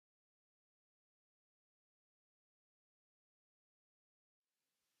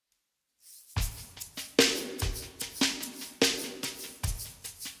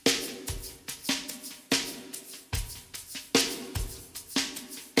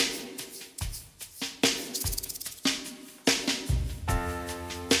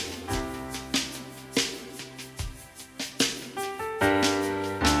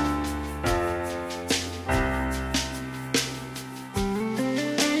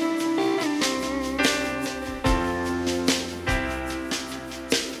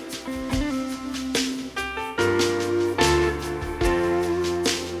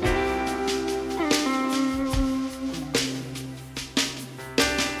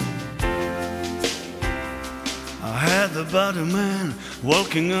about a man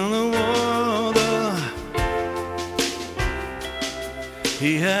walking on the water.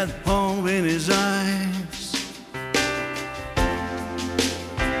 He had hope in his eyes.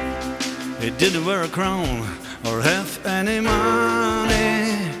 He didn't wear a crown or have any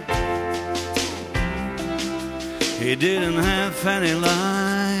money. He didn't have any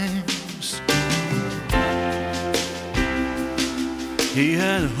lives. He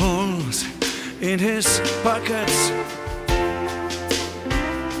had holes in his pockets.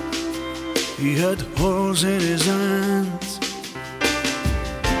 He had holes in his hands.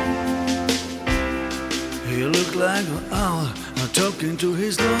 He looked like an owl talking to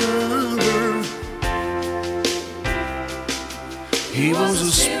his lover. He was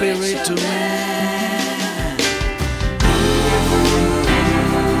a spiritual man.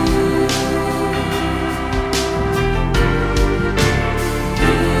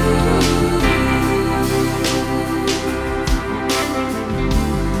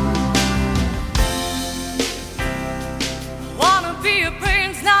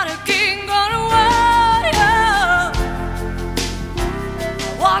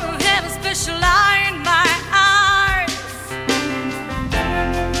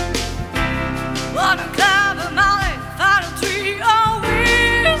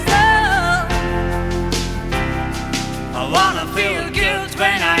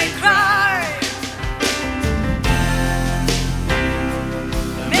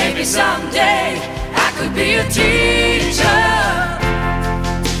 Someday I could be a teacher.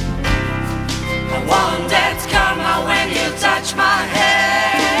 I want that karma when you touch my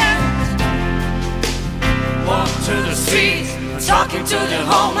hand. Walk through the streets, talking to the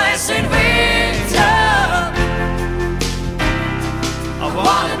homeless in winter. I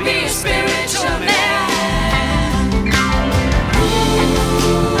wanna be a spiritual man.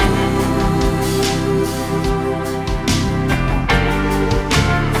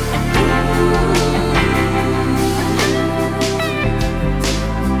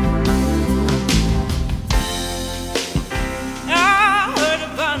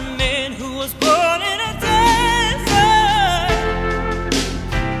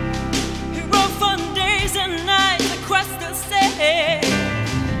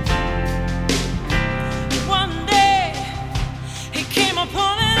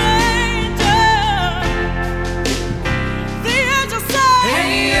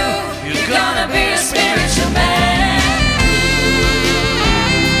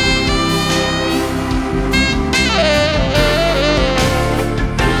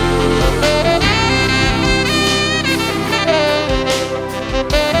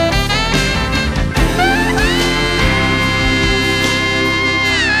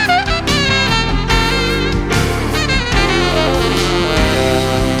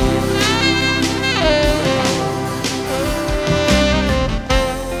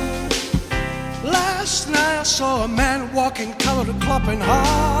 In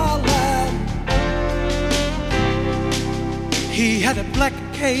Harlem, he had a black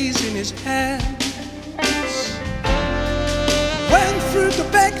case in his hands. Went through the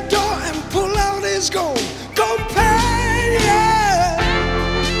back door and pulled out his gold companion.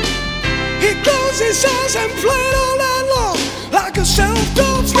 He closed his eyes and played all night long like a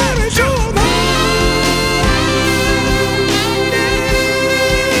self-taught spiritual man.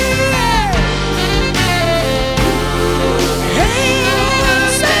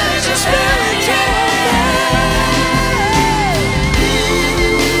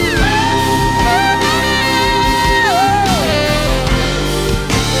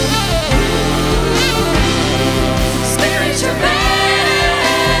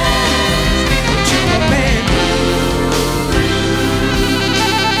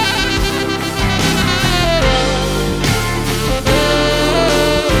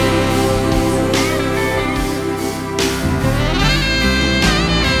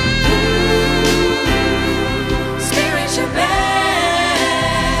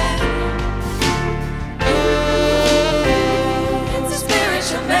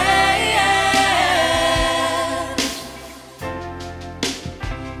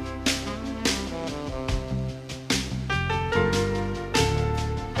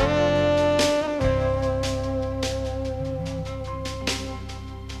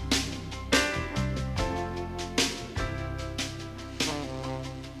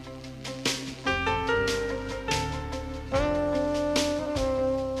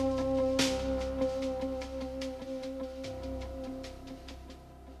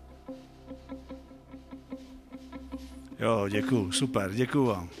 Jo, děkuju, super, děkuju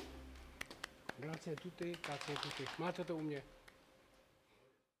vám. Grazie a tutti, máte to u mě.